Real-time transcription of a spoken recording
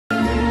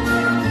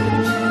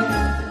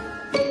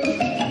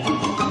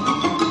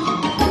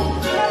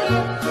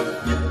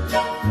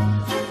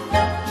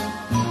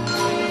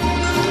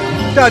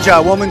大家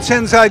好，我们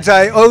现在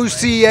在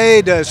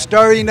OCA 的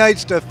Starry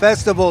Nights 的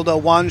Festival 的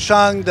晚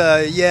上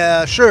的夜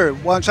市，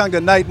晚上的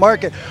Night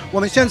Market。我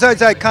们现在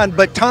在看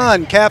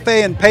Baton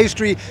Cafe and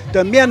Pastry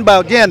的面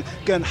包店，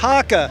跟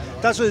Haka，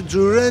 他是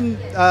主人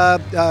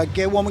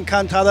给我们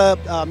看他的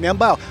面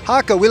包。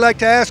Haka, we like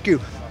to ask you,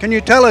 can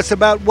you tell us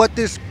about what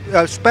this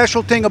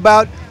special thing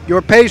about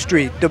your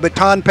pastry, the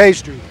Baton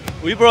pastry?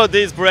 We brought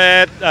this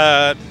bread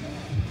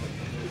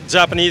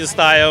Japanese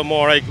style,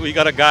 more like we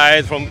got a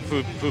guy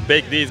who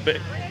bake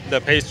the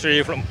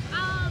pastry from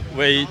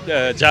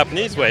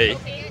Japanese way.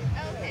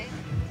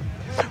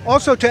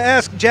 Also, to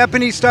ask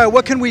Japanese style,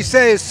 what can we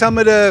say is some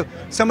of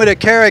the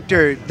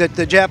character that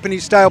the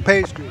Japanese style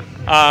pastry?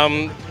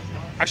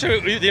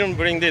 Actually, we didn't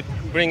bring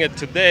it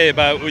today,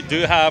 but we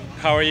do have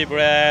curry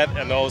bread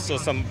and also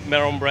some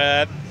melon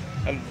bread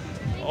and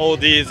all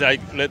these like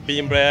red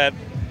bean bread.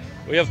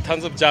 We have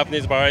tons of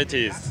Japanese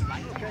varieties.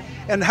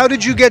 And how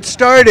did you get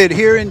started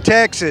here in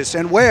Texas,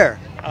 and where?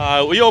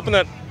 We opened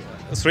it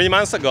 3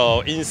 months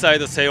ago inside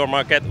the Seiwa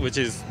Market, which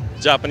is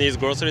Japanese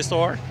grocery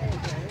store.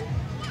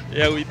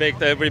 Yeah, we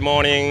baked every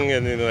morning,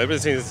 and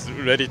everything's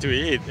ready to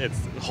eat. It's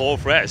whole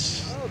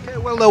fresh. Okay,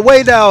 well, the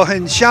Weidao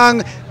and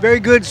Xiang, very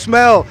good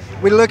smell.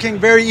 We're looking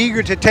very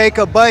eager to take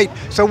a bite.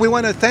 So we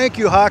want to thank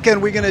you, Haka,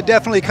 and we're going to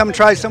definitely come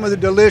try some of the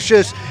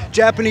delicious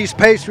Japanese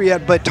pastry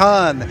at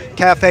Baton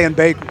Cafe and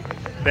Bakery.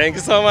 Thank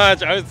you so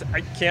much. I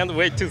can't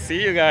wait to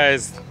see you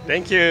guys.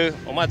 Thank you.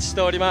 お待ちし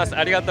ております。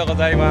ありがとうご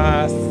ざい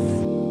ます。